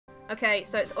Okay,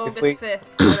 so it's August 5th,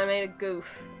 and I made a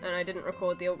goof, and I didn't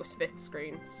record the August 5th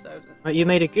screen, so... Oh, you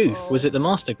made a goof? Was it the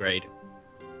master grade?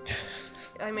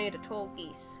 I made a tall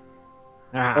geese.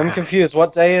 Ah. I'm confused.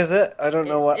 What day is it? I don't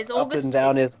know what it's up August, and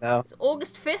down is now. It's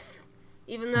August 5th,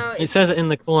 even though It says it in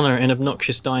the corner in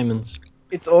obnoxious diamonds.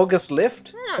 It's August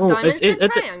lift? No, diamonds, they're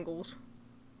triangles.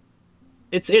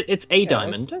 It's a Yeah,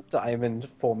 diamond. it's a diamond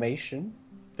formation.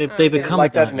 They Is it become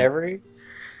like a that diamond. in every...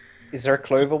 Is there a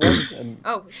clover one? And...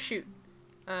 Oh, shoot.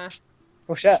 Oh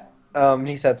shit.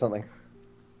 He said something.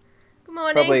 Good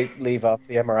morning. Probably leave after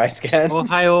the MRI scan.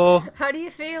 Ohio. How do you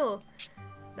feel?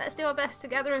 Let's do our best to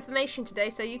gather information today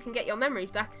so you can get your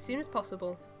memories back as soon as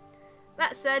possible.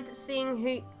 That said,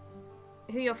 seeing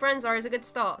who your friends are is a good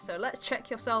start, so let's check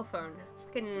your cell phone.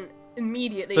 Fucking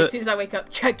immediately, as soon as I wake up,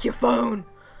 check your phone!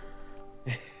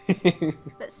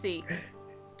 Let's see.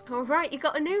 Alright, you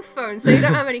got a new phone, so you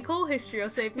don't have any call history or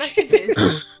saved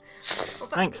messages.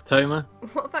 Thanks, Toma.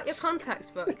 What about your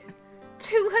contacts book?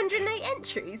 208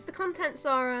 entries! The contents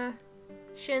are,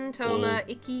 Shin, Toma,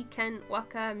 Iki, Ken,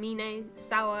 Waka, Mine,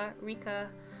 Sawa, Rika.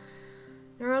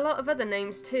 There are a lot of other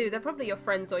names too. They're probably your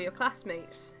friends or your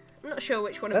classmates. I'm not sure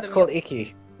which one of them. That's called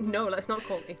Icky. No, that's not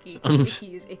called Icky.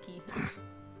 Icky is Icky.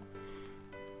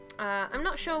 I'm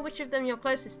not sure which of them you're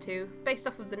closest to. Based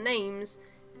off of the names,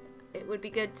 it would be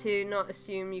good to not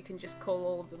assume you can just call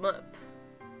all of them up.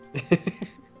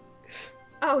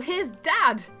 Oh, here's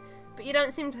Dad! But you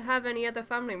don't seem to have any other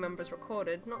family members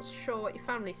recorded. Not sure what your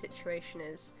family situation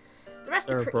is. The rest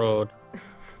They're are abroad.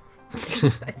 I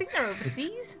think they're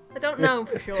overseas? I don't know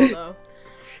for sure, though.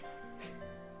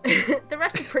 The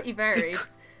rest are pretty varied.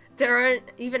 There are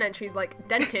even entries like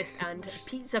dentist and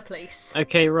pizza place.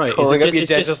 Okay, right. Calling up your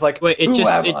dentist like, wait, who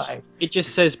am I? It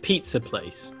just says pizza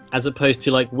place, as opposed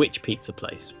to, like, which pizza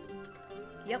place.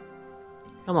 Yep.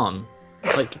 Come on.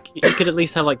 Like, you could at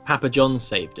least have, like, Papa John's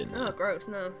saved in there. Oh, gross,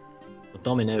 no. Or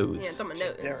Domino's. Yeah,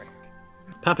 Domino's.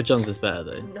 Papa John's is better,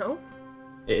 though. No?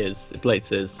 It is. It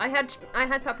Blates is. I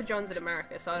had Papa John's in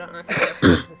America, so I don't know if it's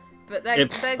different. But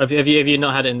Have you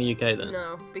not had it in the UK, then?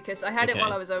 No, because I had it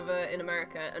while I was over in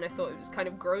America, and I thought it was kind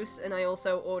of gross, and I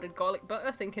also ordered garlic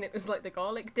butter, thinking it was like the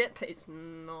garlic dip. It's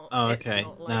not. Oh, it's okay.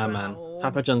 not like Nah, that man. at all.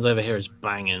 Papa John's over here is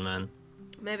banging, man.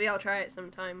 Maybe I'll try it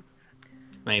sometime.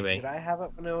 Maybe. Did I have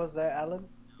it when I was there, Alan?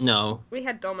 No. We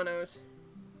had Domino's.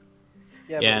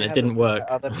 Yeah, but and we it had didn't from work.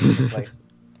 the other pizza place.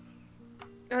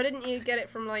 Oh, didn't you get it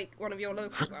from, like, one of your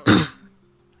locals? Alan?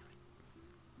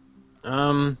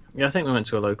 Yeah, I think we went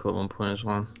to a local at one point as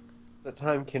well. The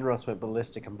time Kinross went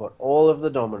ballistic and bought all of the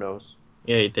Dominoes.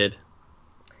 Yeah, he did.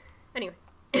 Anyway.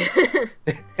 I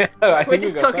We're think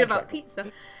just we got talking about sidetracked. pizza.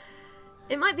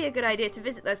 It might be a good idea to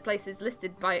visit those places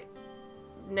listed by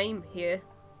name here.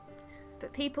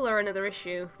 But people are another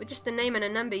issue. With just a name and a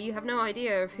number, you have no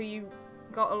idea of who you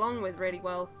got along with really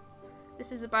well.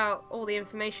 This is about all the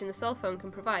information the cell phone can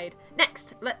provide.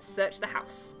 Next, let's search the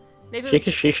house. Maybe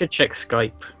She should check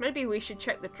Skype. Maybe we should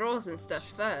check the drawers and stuff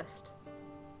first.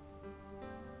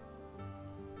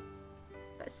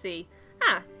 Let's see.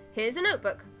 Ah, here's a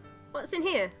notebook. What's in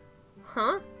here?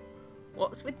 Huh?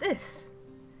 What's with this?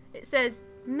 It says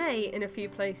May in a few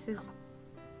places.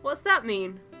 What's that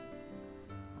mean?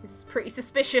 This is pretty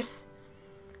suspicious.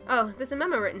 Oh, there's a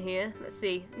memo written here. Let's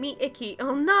see. Meet Icky.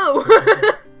 Oh no!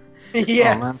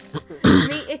 Yes!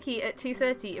 Meet Icky at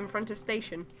 2:30 in front of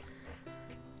station.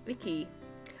 Icky.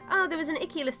 Oh, there was an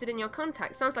Icky listed in your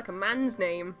contact. Sounds like a man's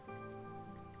name.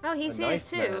 Oh, he's A here nice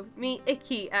too. man. Meet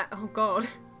Icky at... Oh god.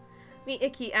 Meet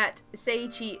Icky at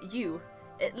Seiichi Yu.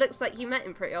 It looks like you met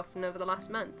him pretty often over the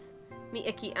last month. Meet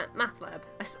Icky at Math Lab.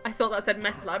 I thought that said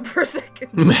Meth Lab for a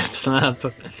second. Meth lab.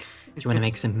 Do you want to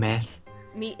make some meth?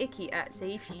 Meet Icky at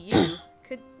Seiichi Yu.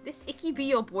 Could this Icky be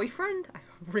your boyfriend? I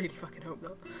really fucking hope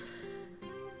not.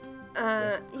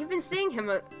 Yes. You've been seeing him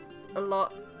a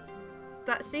lot.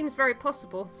 That seems very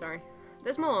possible. Sorry.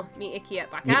 There's more. Meet Icky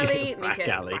at Back Alley. Back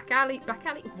alley. Back Alley. Back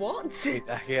Alley. What?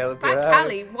 Yeah, Back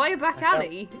Alley? Why a Back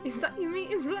Alley? Is that your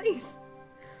meeting place?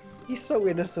 He's so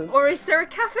innocent. Or is there a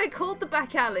cafe called the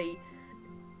Back Alley?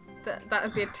 That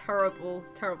would be a terrible,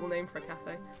 terrible name for a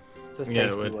cafe. It's a Yeah,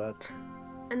 it safety would. word.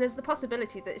 And there's the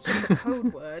possibility that it's just a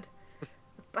code word.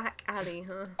 Back Alley,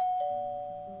 huh?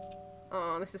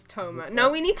 Oh, this is Toma. No,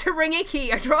 we need to ring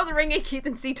Icky. I'd rather ring Icky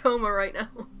than see Toma right now.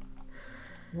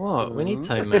 What? We need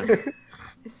Toma.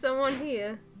 Is someone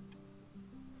here?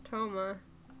 It's Toma.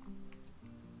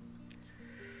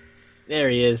 There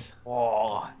he is.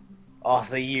 Oh, I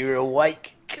see you're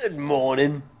awake. Good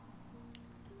morning.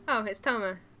 Oh, it's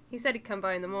Toma. He said he'd come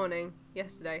by in the morning.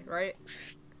 Yesterday, right?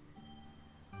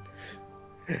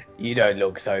 You don't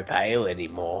look so pale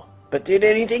anymore. But did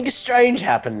anything strange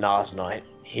happen last night?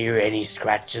 Hear any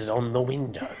scratches on the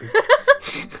window?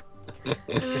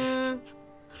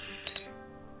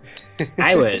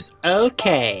 I was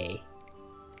okay.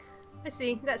 I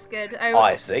see. That's good.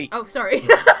 I see. Oh, sorry.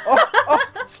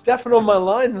 Stepping on my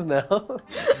lines now. I thought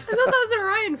that was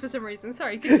Orion for some reason.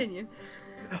 Sorry, continue.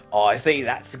 I see,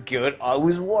 that's good. I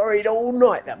was worried all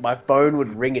night that my phone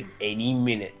would ring at any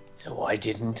minute, so I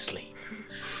didn't sleep.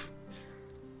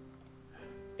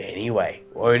 Anyway,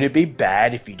 won't it be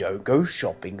bad if you don't go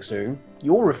shopping soon?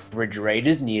 Your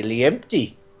refrigerator's nearly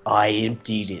empty. I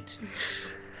emptied it.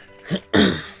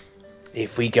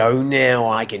 If we go now,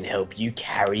 I can help you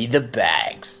carry the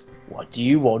bags. What do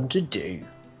you want to do?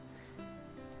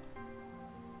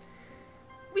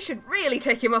 We should really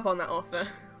take him up on that offer.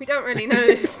 We don't really know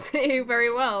this city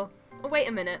very well. Oh, wait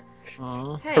a minute.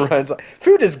 Aww. Hey, Ryan's like,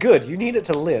 food is good, you need it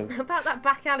to live. about that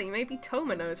back alley, maybe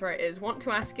Toma knows where it is. Want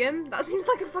to ask him? That seems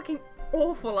like a fucking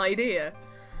awful idea.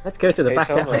 Let's go to the Hey, back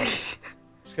Toma. alley.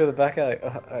 Let's go to the back alley.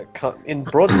 I can't, in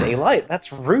broad daylight?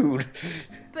 That's rude.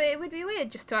 But it would be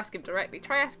weird just to ask him directly.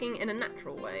 Try asking in a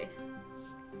natural way.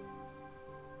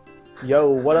 Yo,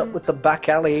 what up with the back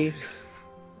alley?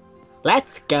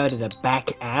 Let's go to the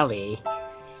back alley.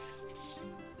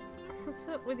 What's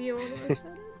up with you all of a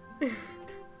sudden?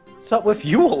 What's up with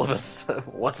you all of a sudden?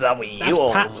 What's up with you That's all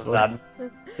of a Pat's sudden?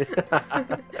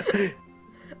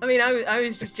 I mean, I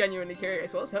was just genuinely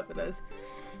curious. What's up with us?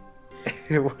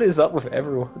 What is up with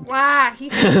everyone? Wow,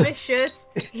 he's suspicious.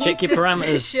 He's Check your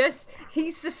parameters. suspicious.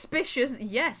 He's suspicious.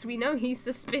 Yes, we know he's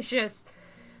suspicious.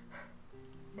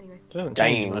 Anyway. Doesn't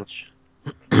Dang. change much.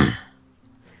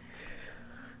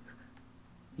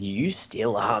 You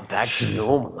still aren't back to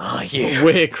normal, are you?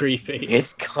 We're creepy.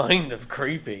 It's kind of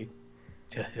creepy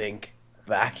to think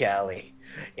back alley.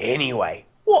 Anyway,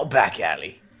 what back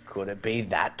alley? Could it be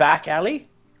that back alley?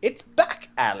 It's back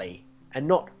alley and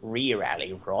not rear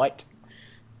alley, right?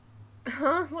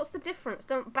 Huh? What's the difference?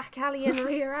 Don't back alley and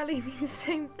rear alley mean the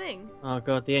same thing? Oh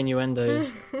god, the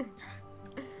innuendos.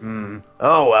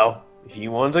 Oh well, if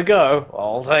you want to go,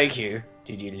 I'll take you.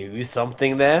 Did you lose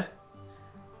something there?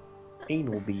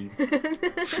 Anal beads.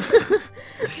 That's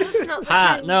not the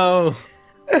Pat, case. no!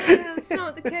 That's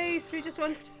not the case. We just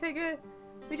wanted to figure.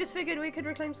 We just figured we could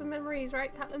reclaim some memories,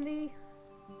 right, Pat and me?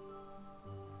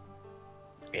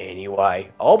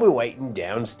 Anyway, I'll be waiting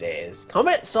downstairs. Come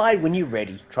outside when you're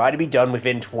ready. Try to be done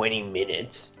within 20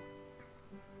 minutes.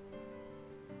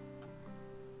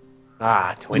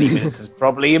 20 minutes is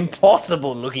probably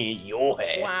impossible looking at your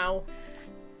hair. Wow.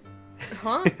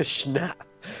 Huh? Snap.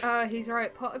 He's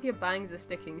right. Part of your bangs are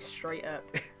sticking straight up.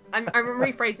 I'm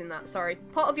rephrasing that. Sorry.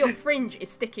 Part of your fringe is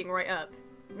sticking right up,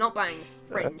 not bangs.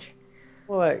 Fringe.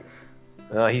 Well,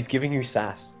 like, he's giving you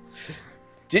sass.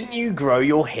 Didn't you grow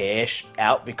your hair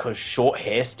out because short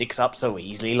hair sticks up so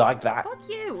easily like that? Fuck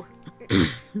you.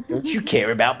 Don't you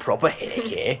care about proper hair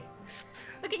care?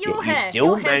 Look at your Yet hair. you still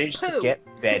Your hair's managed to poo.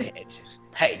 get bedhead.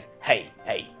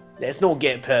 Hey, let's not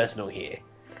get personal here.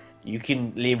 You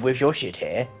can live with your shit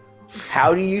hair.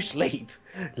 How do you sleep?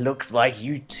 Looks like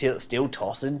you still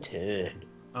toss and turn.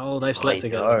 Oh, they've slept I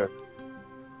together.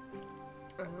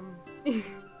 know.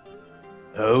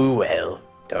 Oh well,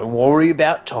 don't worry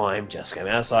about time, just come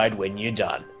outside when you're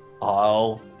done.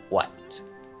 I'll wait.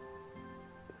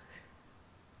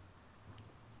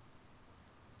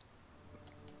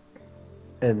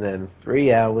 And then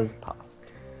 3 hours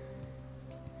passed.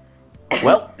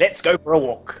 Well, let's go for a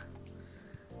walk.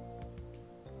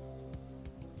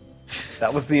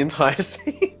 That was the entire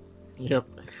scene. Yep.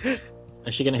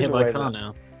 Is she gonna hit Couldn't by wait car that.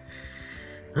 now? ...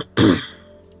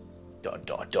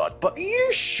 But you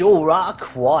sure are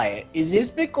quiet. Is this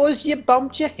because you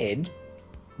bumped your head?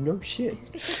 No shit. It's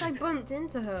because I bumped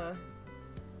into her.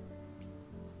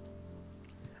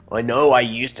 I know I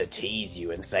used to tease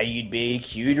you and say you'd be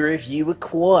cuter if you were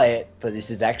quiet, but this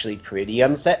is actually pretty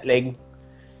unsettling.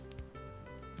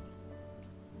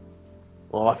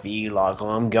 I feel like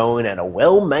I'm going at a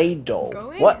well-made doll.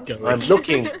 Going? What? Going. I'm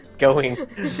looking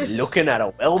at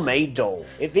a well-made doll.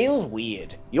 It feels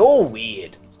weird. You're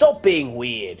weird. Stop being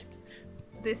weird.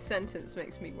 This sentence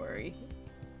makes me worry.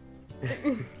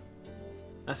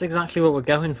 That's exactly what we're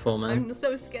going for, man. I'm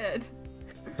so scared.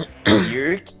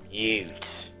 You're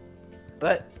cute.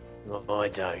 But I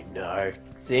don't know.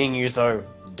 Seeing you so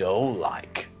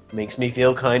doll-like makes me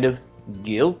feel kind of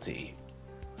guilty.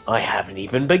 I haven't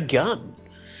even begun.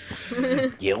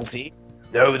 Guilty?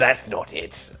 No, that's not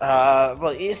it.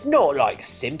 Well, it's not like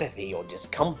sympathy or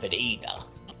discomfort either.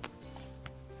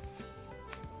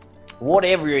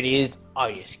 Whatever it is,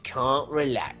 I just can't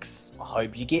relax. I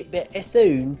hope you get better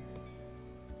soon.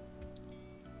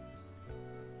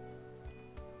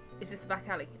 Is this the back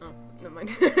alley? Oh, never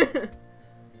mind.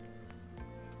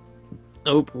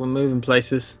 Oh, we're moving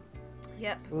places.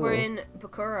 Yep, Ooh. we're in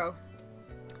Bokuro.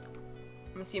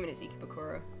 I'm assuming it's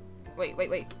Ikebukuro. Wait.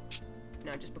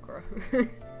 No, just Bokuro.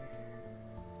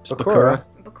 Bakura.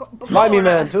 Limey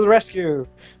Man to the rescue!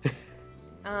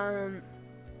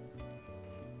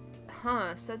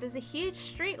 So there's a huge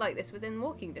street like this within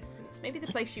walking distance. Maybe the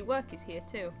place you work is here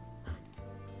too.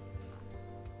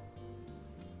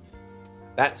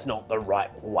 That's not the right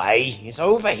way. It's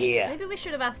over here. Maybe we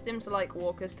should have asked him to, like,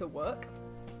 walk us to work.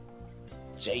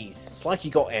 Jeez, it's like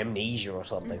you got amnesia or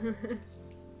something.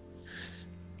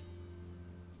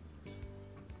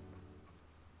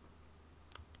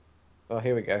 Oh,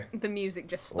 here we go. The music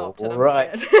just stopped and I'm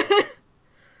Alright. scared.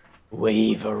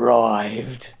 We've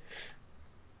arrived.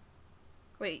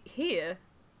 Wait, here?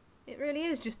 It really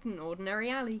is just an ordinary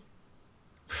alley.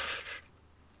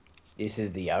 This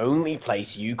is the only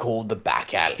place you called the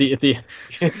back alley.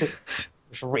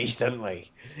 Recently.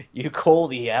 You call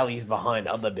the alleys behind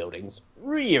other buildings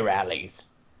rear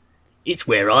alleys. It's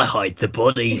where I hide the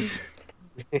bodies.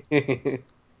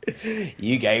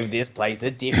 You gave this place a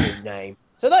different name,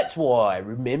 so that's why I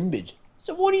remembered.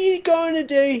 So what are you going to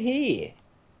do here?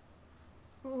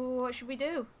 Ooh, what should we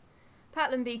do?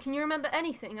 Patlenby, can you remember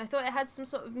anything? I thought it had some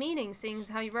sort of meaning, seeing as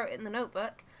how you wrote it in the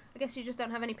notebook. I guess you just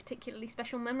don't have any particularly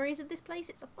special memories of this place.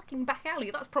 It's a fucking back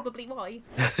alley, that's probably why.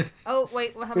 Oh,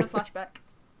 wait, we're having a flashback.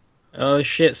 Oh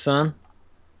shit, son.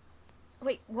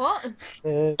 Wait, what?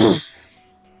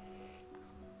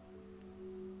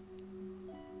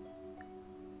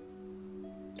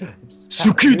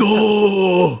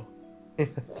 Tsukido!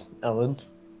 It's Ellen.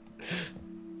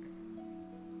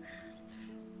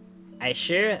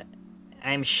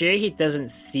 I'm sure he doesn't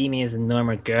see me as a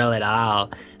normal girl at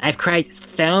all. I've cried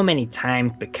so many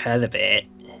times because of it.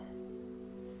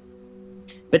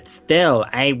 But still,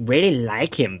 I really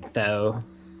like him, though.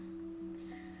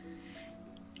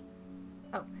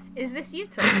 Oh, is this you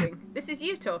talking? This is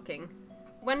you talking.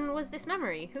 When was this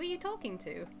memory? Who are you talking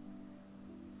to?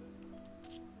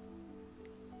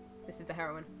 This is the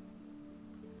heroine.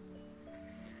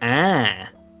 Ah.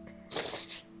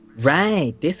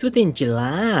 Right, this was in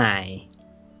July.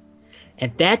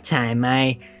 At that time,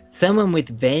 someone was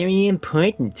very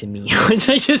important to me.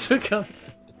 I just forgot.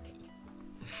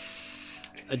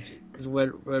 I just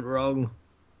went wrong.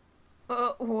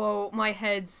 Whoa, my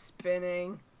head's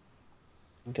spinning.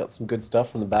 Got some good stuff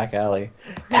from the back alley.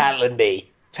 Patlenby!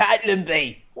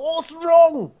 Patlenby! What's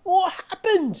wrong? What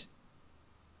happened?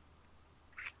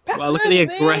 Wow, look at the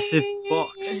aggressive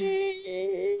box.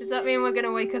 Does that mean we're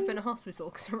gonna wake up in a hospital?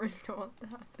 Because I really don't want that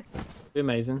to happen. Be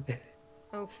amazing.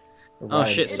 Oh. Oh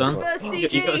shit, It's son. for You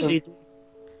got CG. CG.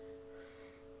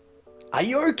 Are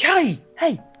you okay?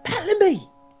 Hey, Patlenby!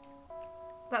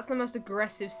 That's the most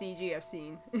aggressive CG I've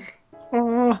seen.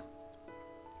 Oh.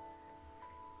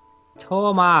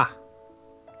 Toma.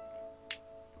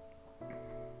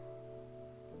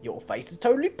 Your face is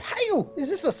totally pale. Is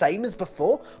this the same as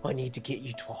before? I need to get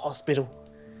you to a hospital.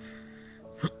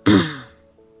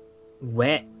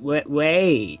 Wait.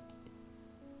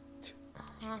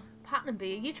 Patlenby,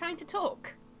 are you trying to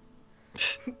talk?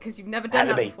 Because you've never done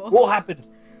that Patlenby, before. what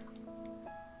happened?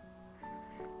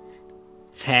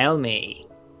 Tell me.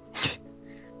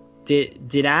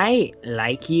 Did I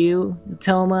like you,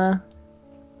 Toma?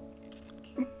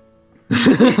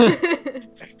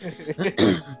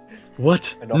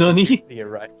 What? And Nani? obviously you're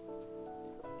right.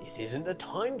 This isn't the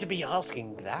time to be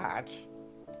asking that.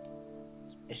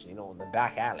 Especially not in the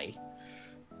back alley.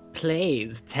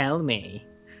 Please, tell me.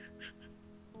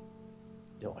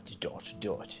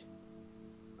 Dot.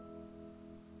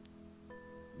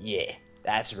 Yeah,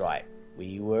 that's right.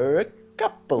 We were a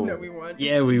couple. No, we weren't.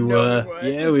 Yeah, we No, were. we weren't.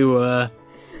 Yeah, we were.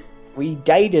 We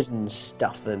dated and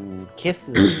stuff and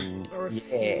kisses and I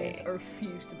yeah.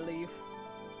 refuse to believe.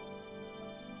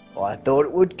 I thought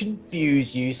it would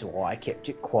confuse you, so I kept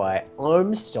it quiet.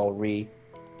 I'm sorry,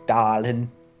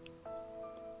 darling.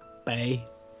 Bay.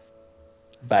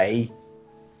 Bay.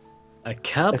 A A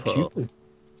couple. cupid.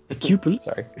 A cupid.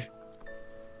 Sorry.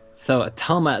 So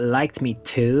Toma liked me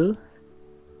too?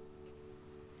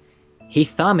 He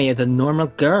saw me as a normal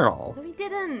girl. No, we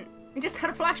didn't. We just had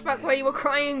a flashback where you were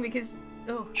crying because...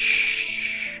 Oh,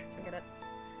 Shh. forget it.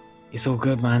 It's all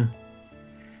good, man.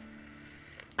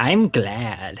 I'm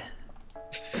glad.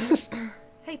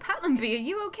 Hey, Patlenby, are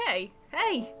you okay?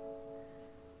 Hey!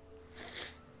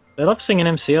 They love singing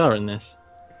MCR in this.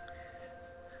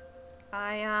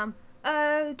 I am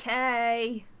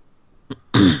okay.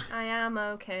 I am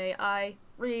okay. I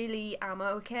really am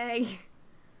okay.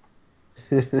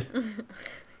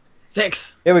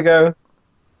 6. Here we go.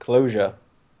 Closure.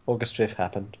 August 5th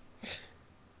happened.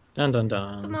 Dun dun Good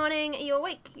dun. morning, are you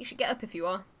awake? You should get up if you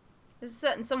are. There's a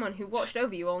certain someone who watched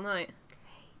over you all night.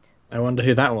 I wonder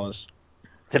who that was.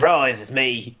 Surprise, it's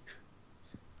me.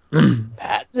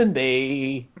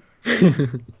 Patlin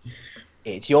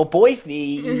It's your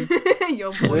boyfie.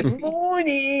 Your boy. Good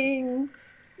morning.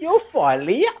 You're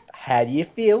finally up. How do you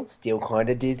feel? Still kind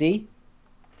of dizzy?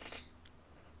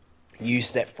 You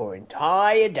slept for an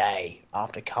entire day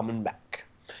after coming back.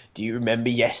 Do you remember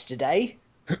yesterday?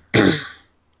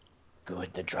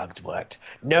 Good, the drugs worked.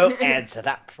 No answer.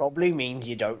 That probably means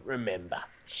you don't remember.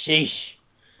 Sheesh.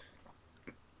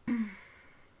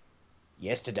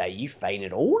 Yesterday you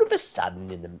fainted all of a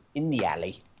sudden in the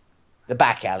alley. The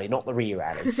back alley, not the rear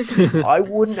alley. I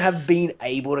wouldn't have been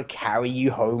able to carry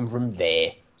you home from there,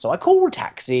 so I called a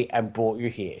taxi and brought you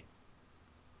here.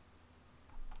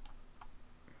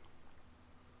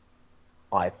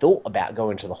 I thought about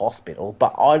going to the hospital,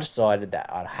 but I decided that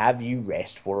I'd have you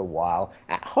rest for a while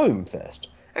at home first,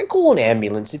 and call an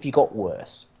ambulance if you got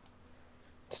worse.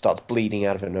 Starts bleeding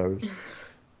out of her nose.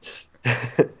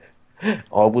 I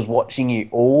was watching you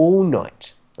all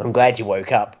night. I'm glad you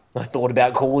woke up. I thought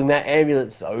about calling that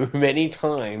ambulance so many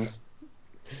times.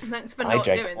 Thanks for I not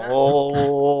drank doing that.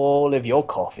 all of your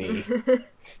coffee.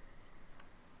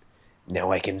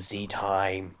 Now I can see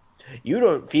time. You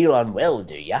don't feel unwell,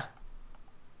 do ya?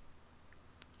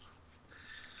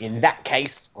 In that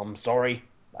case, I'm sorry,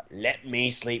 but let me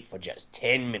sleep for just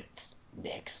 10 minutes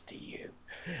next to you.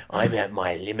 I'm at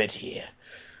my limit here.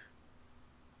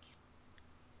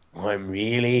 I'm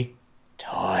really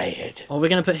tired. Oh, we're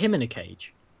gonna put him in a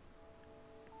cage.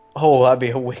 Oh, that'd be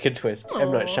a wicked twist.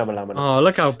 M. Night Aw. Shyamalan. Oh,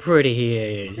 look how pretty he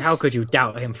is. How could you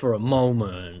doubt him for a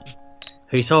moment?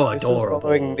 He's so This is adorable.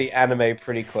 following the anime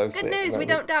pretty closely. Good at the news, we moment.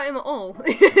 don't doubt him at all.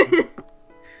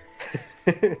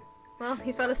 Well,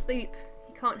 he fell asleep.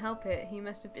 He can't help it. He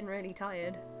must have been really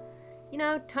tired. You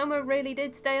know, Toma really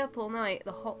did stay up all night,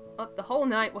 the whole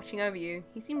night watching over you.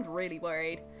 He seemed really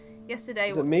worried. Yesterday,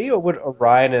 Is it me, or would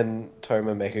Orion and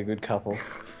Toma make a good couple?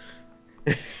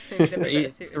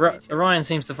 Orion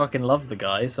seems to fucking love the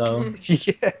guy, so...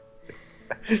 Yeah.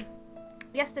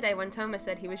 Yesterday when Toma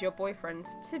said he was your boyfriend,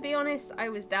 to be honest, I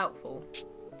was doubtful.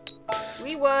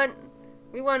 We weren't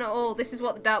at all. This is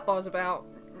what the doubt bar's about.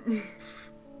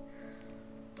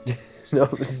 No,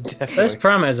 this is definitely... Those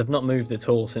parameters have not moved at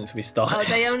all since we started. Oh,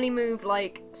 they only move,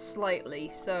 like,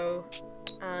 slightly, so...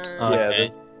 Yeah, Okay.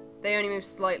 They only move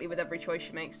slightly with every choice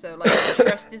you make, so, like, the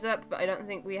trust is up, but I don't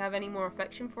think we have any more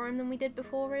affection for him than we did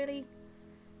before, really.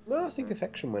 No, I think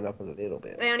affection went up a little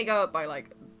bit. They only go up by,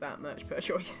 like, that much per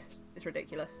choice. It's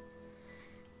ridiculous.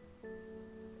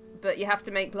 But you have to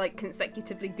make, like,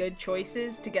 consecutively good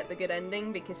choices to get the good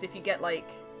ending, because if you get, like,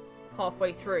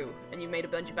 halfway through and you've made a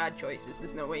bunch of bad choices,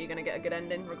 there's no way you're going to get a good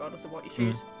ending, regardless of what you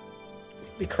choose.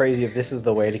 It'd be crazy if this is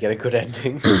the way to get a good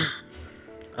ending.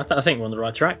 I think we're on the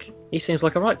right track. He seems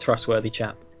like a right trustworthy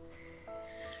chap.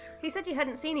 He said you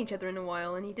hadn't seen each other in a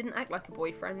while, and he didn't act like a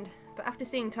boyfriend. But after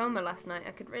seeing Toma last night,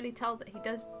 I could really tell that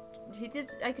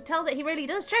I could tell that he really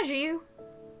does treasure you.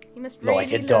 He must really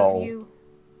Like a doll. love you.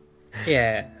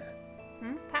 Yeah.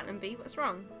 Patlenby, what's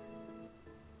wrong?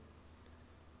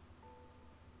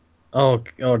 Oh,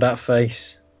 that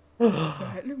face.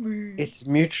 Patlenby. It's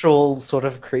mutual sort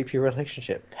of creepy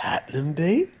relationship.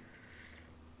 Patlenby?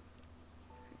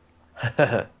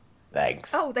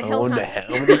 Thanks. Oh, they I held wonder hands.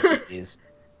 how many years.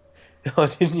 Oh,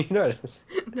 didn't you notice?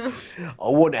 No. I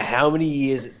wonder how many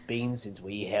years it's been since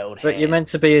we held hands. But you're meant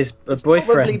to be his It's probably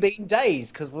boyfriend. been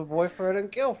days because we're boyfriend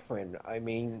and girlfriend. I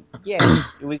mean,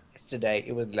 yes, it was yesterday.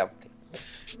 It was lovely.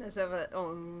 Let's have a...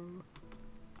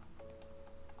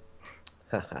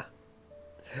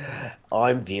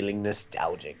 I'm feeling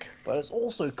nostalgic, but it's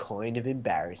also kind of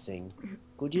embarrassing.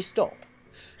 Could you stop?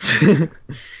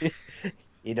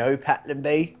 You know,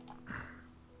 Patlenby?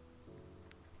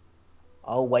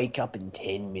 I'll wake up in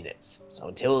 10 minutes, so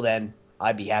until then,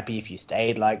 I'd be happy if you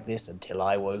stayed like this until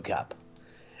I woke up.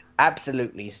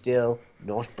 Absolutely still,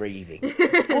 not breathing.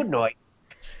 Good night.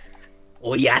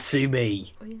 Oh,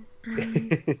 Yasumi. Oh,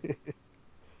 yes.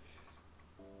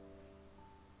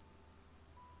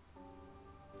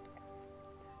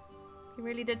 He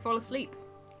really did fall asleep.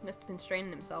 He must have been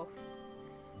straining himself.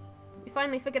 You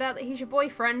finally figured out that he's your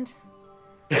boyfriend.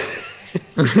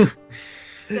 Still,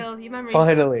 your memories...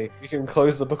 Finally, we can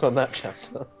close the book on that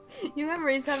chapter. Your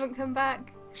memories haven't come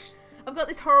back. I've got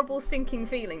this horrible sinking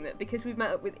feeling that because we've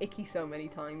met up with Icky so many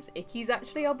times, Icky's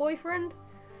actually our boyfriend.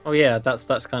 Oh yeah, that's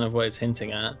kind of what it's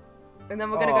hinting at. And then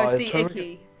we're gonna go it's see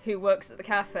totally- Icky, who works at the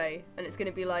cafe, and it's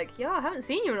gonna be like, yeah, I haven't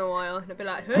seen you in a while. And I'll be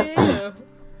like, hey.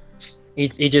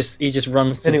 He just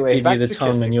runs to Anyway, give back you the to tongue,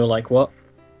 kissing. and you're like, what?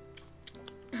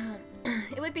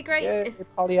 It would be great great Yeah,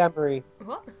 if... polyamory.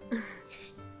 What?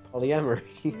 Polyamory.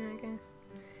 Yeah, I guess.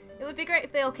 It would be great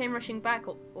if they all came rushing back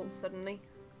all suddenly.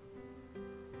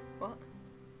 What?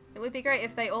 It would be great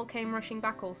if they all came rushing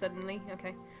back all suddenly.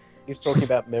 Okay. He's talking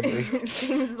about memories.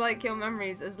 Seems like your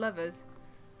memories as lovers.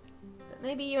 But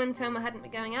maybe you and Toma hadn't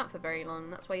been going out for very long.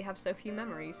 That's why you have so few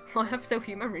memories. Well, I have so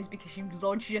few memories because you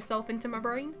lodged yourself into my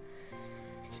brain.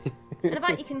 And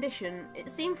about your condition, it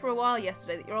seemed for a while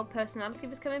yesterday that your old personality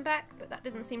was coming back, but that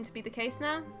didn't seem to be the case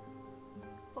now.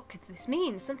 What could this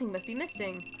mean? Something must be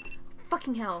missing.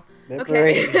 Fucking hell.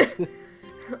 Memories.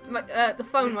 Okay. The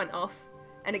phone went off,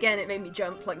 and again it made me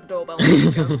jump like the doorbell made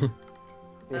me jump.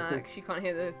 'Cause you can't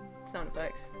hear the sound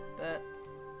effects. But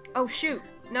oh shoot!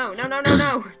 No!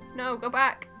 No! Go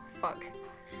back! Fuck.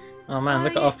 Oh man,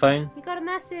 look at yeah. our phone. You got a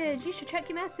message. You should check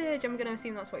your message. I'm gonna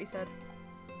assume that's what you said.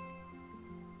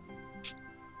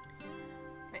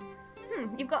 Right.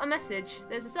 You've got a message.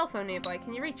 There's a cell phone nearby.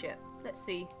 Can you reach it? Let's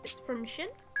see. It's from Shin.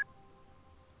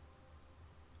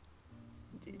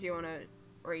 Do you want to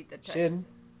read the text? Shin.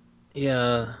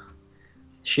 Yeah.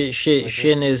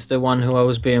 Shin is the one who I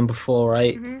was being before,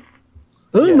 right? Mm-hmm.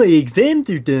 Oh, Yeah. my exams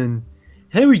are done.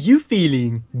 How are you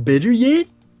feeling? Better yet?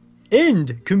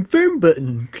 End. Confirm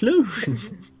button.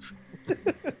 Close.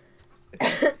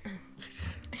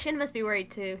 Shin must be worried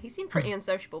too. He seemed pretty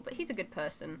unsociable, but he's a good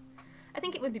person. I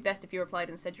think it would be best if you replied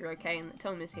and said you're okay and that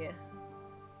Toma's here.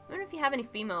 I wonder if you have any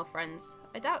female friends.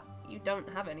 I doubt you don't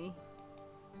have any.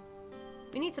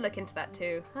 We need to look into that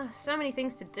too. So many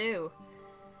things to do.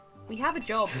 We have a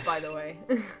job, by the way.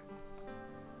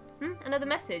 Another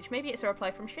message. Maybe it's a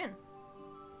reply from Shin.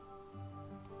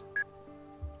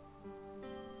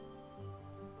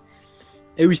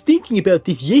 I was thinking about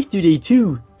this yesterday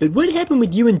too, but what happened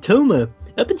with you and Toma?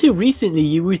 Up until recently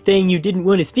you were saying you didn't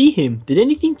want to see him. Did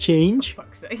anything change? For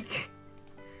fuck's sake.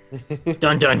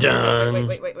 Dun dun dun.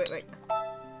 Wait.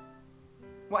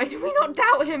 Why do we not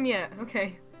doubt him yet?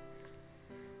 Okay.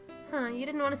 Huh, you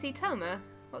didn't want to see Toma?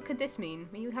 What could this mean?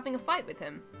 Were you having a fight with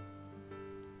him?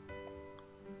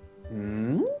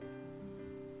 Hmm?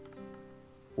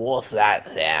 What's that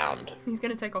sound? He's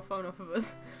gonna take our phone off of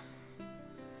us.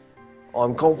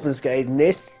 I'm confiscating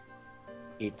this.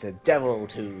 It's a devil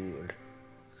tool.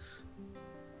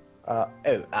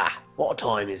 What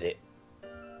time is it?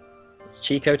 It's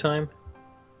Chico time.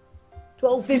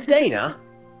 12:15, huh?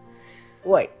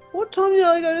 Wait, what time did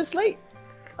I go to sleep?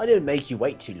 I didn't make you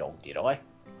wait too long, did I?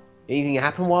 Anything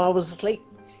happen while I was asleep?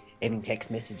 Any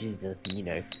text messages,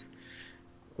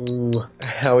 Ooh.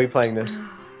 How are we playing this?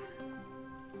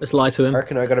 Let's lie to I him.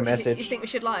 reckon I got a You message. think we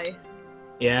should lie?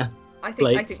 Yeah. I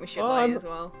Plates. think we should lie as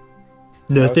well.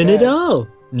 Nothing Okay. at all.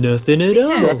 Nothing at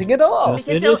all. Because- Nothing at all!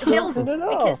 Because Nothing he'll Nothing at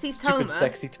all! because he's Stupid Toma.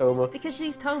 sexy Toma. Because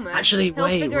he's Toma. Actually, he'll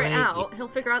wait, figure it wait. out. He'll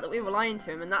figure out that we were lying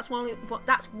to him, and that's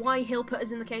why he'll put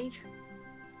us in the cage.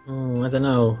 Oh, I don't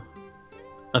know.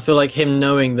 I feel like him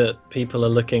knowing that people are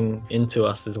looking into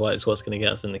us is what's going to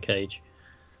get us in the cage.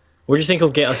 What do you think will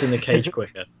get us in the cage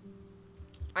quicker?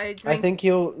 I think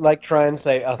he'll try and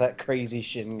say, "Oh, that crazy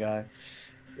Shin guy."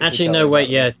 If we Actually, tell no, him wait,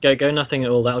 about yeah, this. go nothing at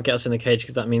all. That'll get us in the cage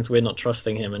because that means we're not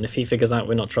trusting him. And if he figures out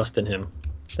we're not trusting him,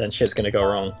 then shit's going to go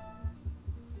wrong.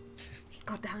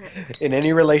 God damn it. In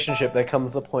any relationship, there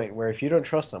comes a point where if you don't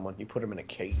trust someone, you put them in a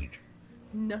cage.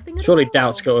 Nothing at Surely all.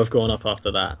 doubt's got to have gone up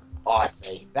after that. Oh, I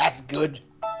see. That's good.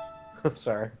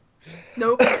 Sorry.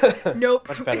 Nope. Nope.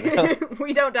 Much better now.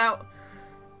 We don't doubt.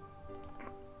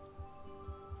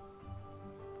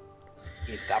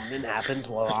 If something happens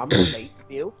while I'm asleep,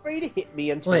 feel free to hit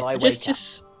me until Wait, I I wake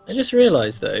I just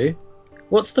realised though,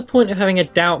 what's the point of having a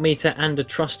doubt meter and a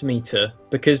trust meter?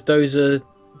 Because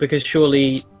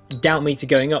surely doubt meter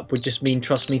going up would just mean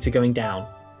trust meter going down.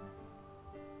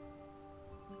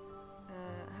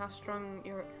 How strong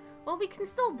you're... Well, we can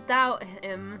still doubt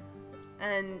him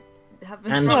and have a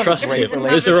And strong, trust him. and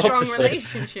Those have a are strong opposite.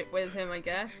 relationship with him, I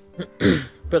guess.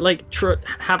 But like,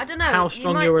 I don't know, how you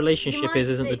strong might- your you relationship might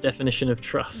isn't the see- definition of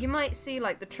trust. You might see,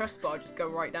 like, the trust bar just go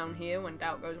right down here when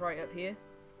doubt goes right up here.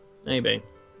 Maybe.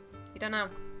 You don't know.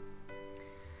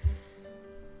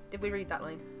 Did we read that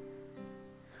line?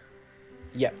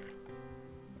 Yep.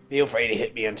 Feel free to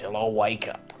hit me until I wake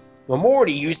up. I'm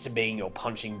already used to being your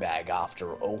punching bag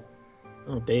after all.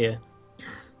 Oh dear.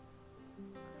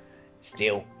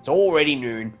 Still, it's already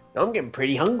noon, and I'm getting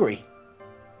pretty hungry.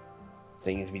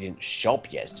 Seeing as we didn't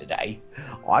shop yesterday,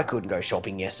 I couldn't go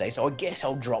shopping yesterday, so I guess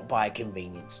I'll drop by a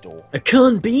convenience store. A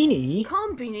Konbini?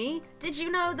 Konbini? Did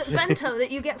you know that bento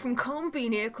that you get from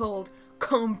Konbini are called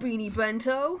Konbini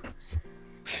bento?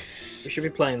 We should be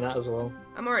playing that as well.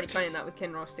 I'm already playing that with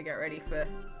Kinross to get ready for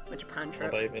my Japan Oh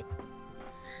trip. baby.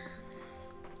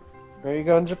 Are you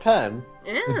going to Japan?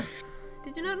 Yeah.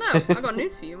 Did you not know? I got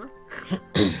news for you,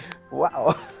 man.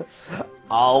 Wow.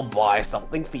 I'll buy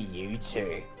something for you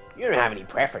too. You don't have any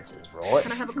preferences, right?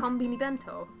 Can I have a kombini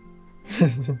bento?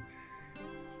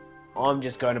 I'm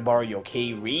just going to borrow your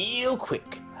key real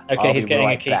quick. Okay, I'll he's be getting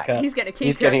right a key back. card. He's getting a key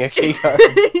He's card. getting a key card.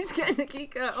 He's getting a key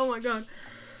card. Oh my god.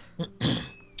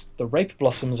 The rape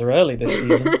blossoms are early this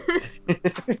season.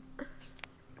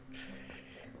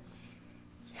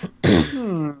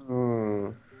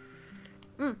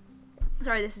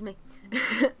 Sorry, this is me.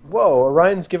 Whoa,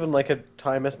 Orion's given like a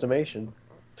time estimation.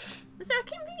 Was there a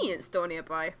convenience store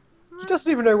nearby? He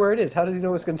doesn't even know where it is. How does he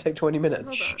know it's going to take 20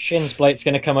 minutes? Hold on. Shin's Blade's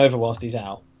going to come over whilst he's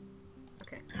out.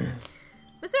 Okay.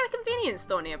 Was there a convenience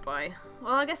store nearby?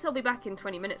 Well, I guess he'll be back in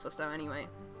 20 minutes or so anyway.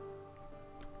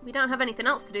 We don't have anything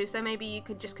else to do, so maybe you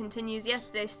could just continue as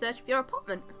yesterday's search of your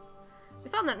apartment.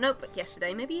 We found that notebook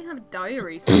yesterday. Maybe you have a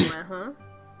diary somewhere, huh?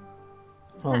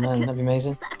 Oh man, that'd be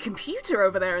amazing. Is that a computer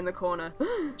over there in the corner?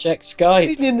 Check I've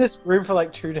Skype. been in this room for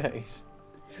like 2 days.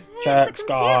 Yeah, it's a Check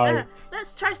computer. Skype.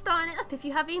 Let's try starting it up. If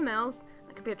you have emails,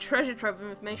 that could be a treasure trove of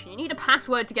information. You need a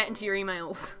password to get into your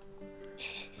emails.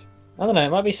 I don't know, it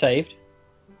might be saved.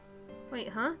 Wait,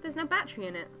 huh? There's no battery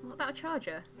in it. What about a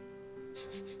charger?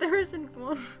 There isn't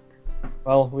one.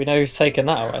 Well, we know who's taken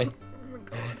that away. Oh my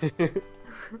god.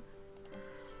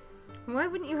 Why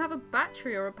wouldn't you have a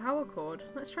battery or a power cord?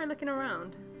 Let's try looking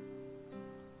around.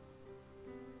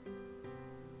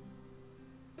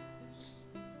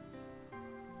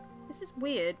 This is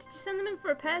weird. Did you send them in for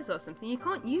repairs or something? You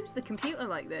can't use the computer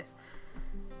like this.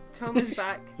 Toma's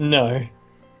back. No.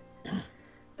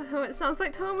 Oh, it sounds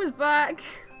like Toma's back.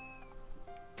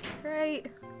 Great.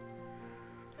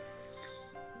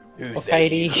 Who Oh, said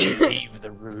Katie. you could leave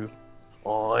the room?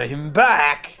 I'm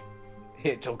back!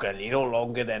 It took a little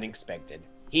longer than expected.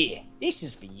 Here, this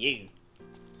is for you.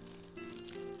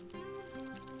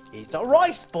 It's a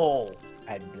rice ball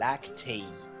and black tea.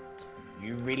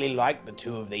 You really like the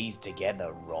two of these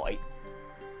together, right?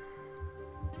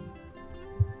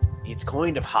 It's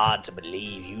kind of hard to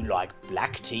believe you like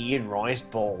black tea and rice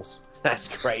balls.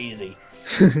 That's crazy.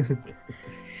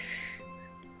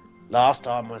 Last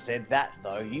time I said that,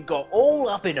 though, you got all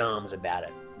up in arms about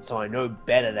it. So I know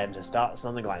better than to start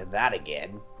something like that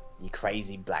again. You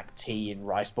crazy black tea and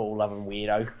rice ball loving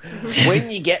weirdo.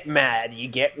 When you get mad, you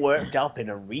get worked up in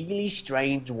a really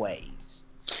strange ways.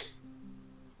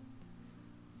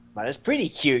 But it's pretty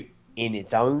cute in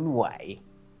its own way.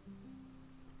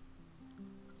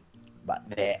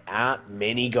 But there aren't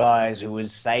many guys who would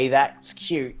say that's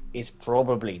cute. It's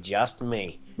probably just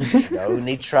me. You should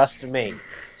only trust me.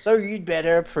 So you'd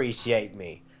better appreciate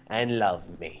me and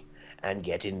love me and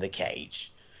get in the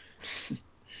cage.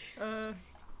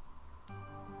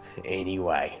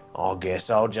 Anyway, I guess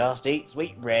I'll just eat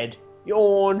sweetbread.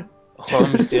 Yawn.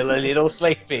 I'm still a little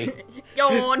sleepy.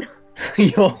 Yawn.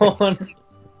 Yawn.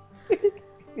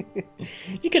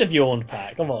 You could have yawned,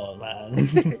 Pat. Come on, man.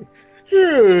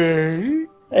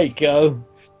 There you go.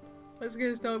 Let's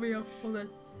get Tommy off. Hold on.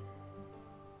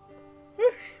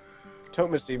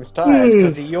 Toma seems tired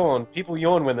because he yawned. People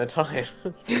yawn when they're tired.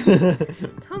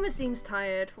 Thomas seems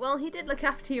tired. Well, he did look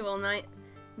after you all night.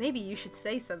 Maybe you should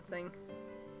say something.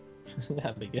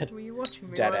 That'd be good. Were you watching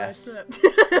me Dead while ass. I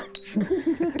slept?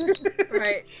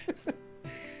 Right.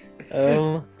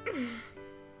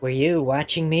 Were you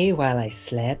watching me while I Do you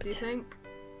slept? think?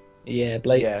 Yeah,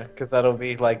 Blades. Yeah, because that'll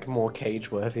be like more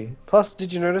cage worthy. Plus,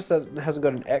 did you notice that it hasn't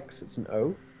got an X, it's an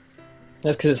O?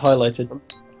 That's because it's highlighted.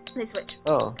 They switch.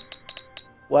 Oh.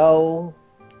 Well,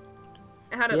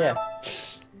 I don't yeah.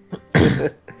 know.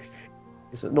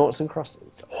 Is it noughts and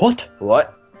crosses? What?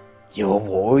 What? You're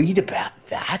worried about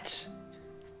that?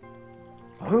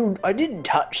 Oh, I didn't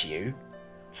touch you.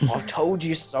 I've told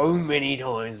you so many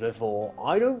times before.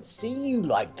 I don't see you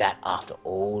like that after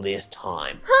all this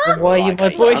time. Why are you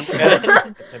my boyfriend?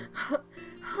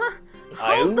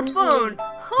 Hold the phone.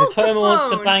 Hold the Toma wants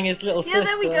to phone. bang his little Yeah, sister.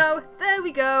 there we go. There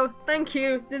we go. Thank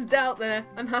you. There's doubt there.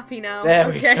 I'm happy now. There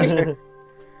we okay.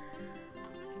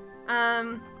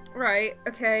 go. Right.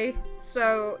 Okay.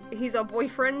 So he's our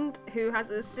boyfriend who has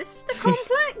a sister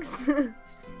complex.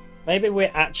 Maybe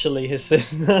we're actually his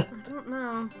sister. I don't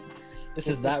know. This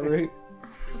is that route.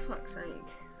 For fuck's sake.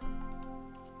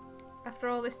 After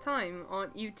all this time,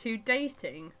 aren't you two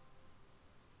dating?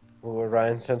 Well,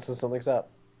 Ryan senses something's up.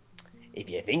 If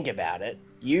you think about it,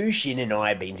 you, Shin, and I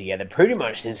have been together pretty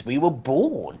much since we were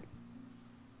born.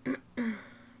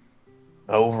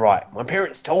 Oh, right, my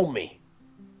parents told me.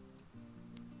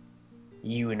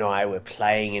 You and I were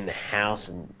playing in the house,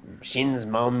 and Shin's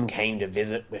mum came to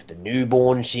visit with the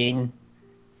newborn Shin.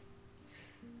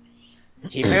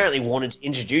 He apparently wanted to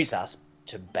introduce us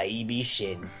to baby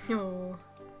Shin. Oh.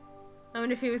 I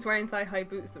wonder if he was wearing thigh-high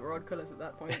boots that were odd colours at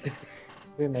that point.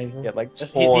 Be amazing. Yeah, like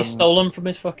He stole them from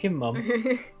his fucking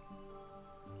mum.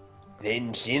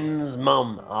 Then Shin's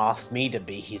mum asked me to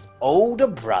be his older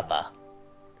brother.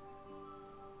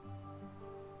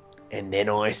 And then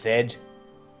I said,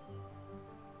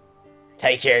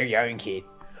 take care of your own kid.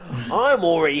 I'm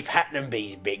already Platinum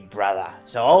B's big brother,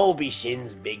 so I'll be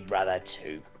Shin's big brother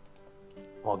too.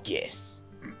 I guess.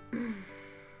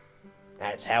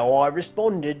 That's how I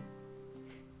responded.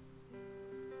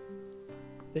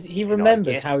 He And I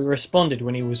remembers how he guess- responded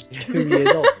when he was 2 years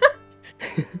old.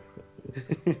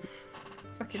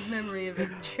 Fucking memory of a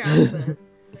chap there.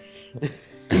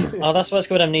 Oh, that's why it's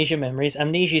called Amnesia Memories.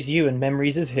 Amnesia is you and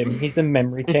Memories is him. He's the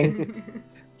memory king.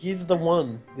 He's the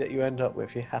one that you end up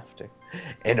with, you have to.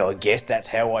 And I guess that's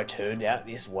how I turned out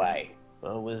this way.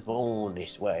 I was born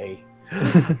this way.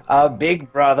 A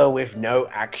big brother with no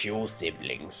actual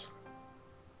siblings.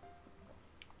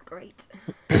 Great.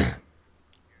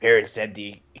 Parents said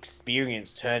the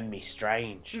experience turned me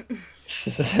strange.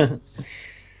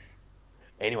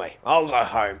 Anyway, I'll go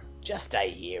home. Just stay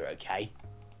here, okay?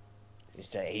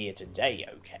 Stay here today,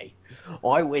 okay?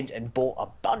 I went and bought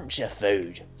a bunch of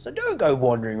food, so don't go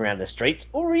wandering around the streets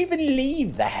or even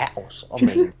leave the house. I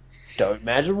mean, don't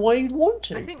imagine why you'd want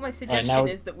to. I think my suggestion now-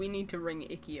 is that we need to ring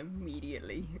Icky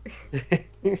immediately.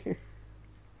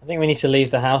 I think we need to leave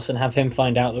the house and have him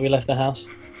find out that we left the house.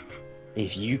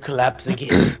 If you collapse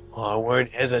again, I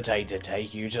won't hesitate to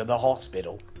take you to the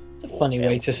hospital. It's a Or funny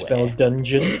way to spell elsewhere.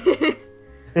 dungeon.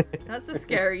 That's a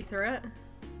scary threat.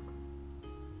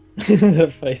 The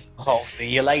face. I'll see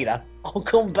you later. I'll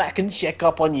come back and check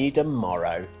up on you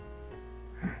tomorrow.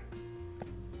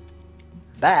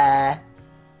 Bye.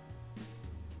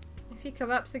 If you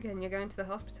collapse again, you're going to the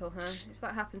hospital, huh? If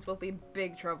that happens, we'll be in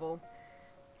big trouble.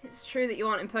 It's true that you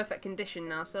aren't in perfect condition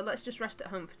now, so let's just rest at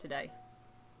home for today.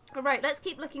 Alright, let's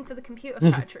keep looking for the computer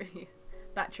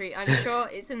battery. I'm sure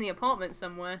it's in the apartment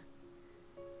somewhere.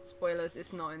 Spoilers,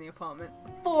 it's not in the apartment.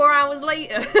 4 hours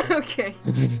later! Okay.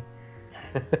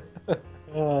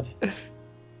 God.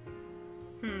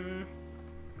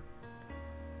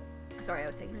 Sorry, I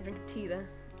was taking a drink of tea there.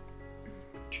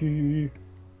 Gee.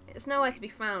 It's nowhere to be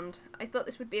found. I thought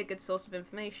this would be a good source of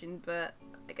information, but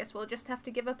I guess we'll just have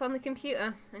to give up on the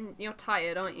computer. And you're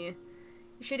tired, aren't you?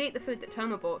 You should eat the food that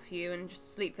Toma bought for you and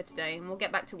just sleep for today, and we'll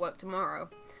get back to work tomorrow.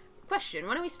 Question,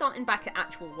 when are we starting back at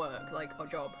actual work, like our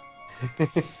job?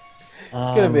 It's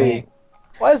gonna be...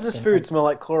 Why does this food smell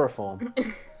like chloroform?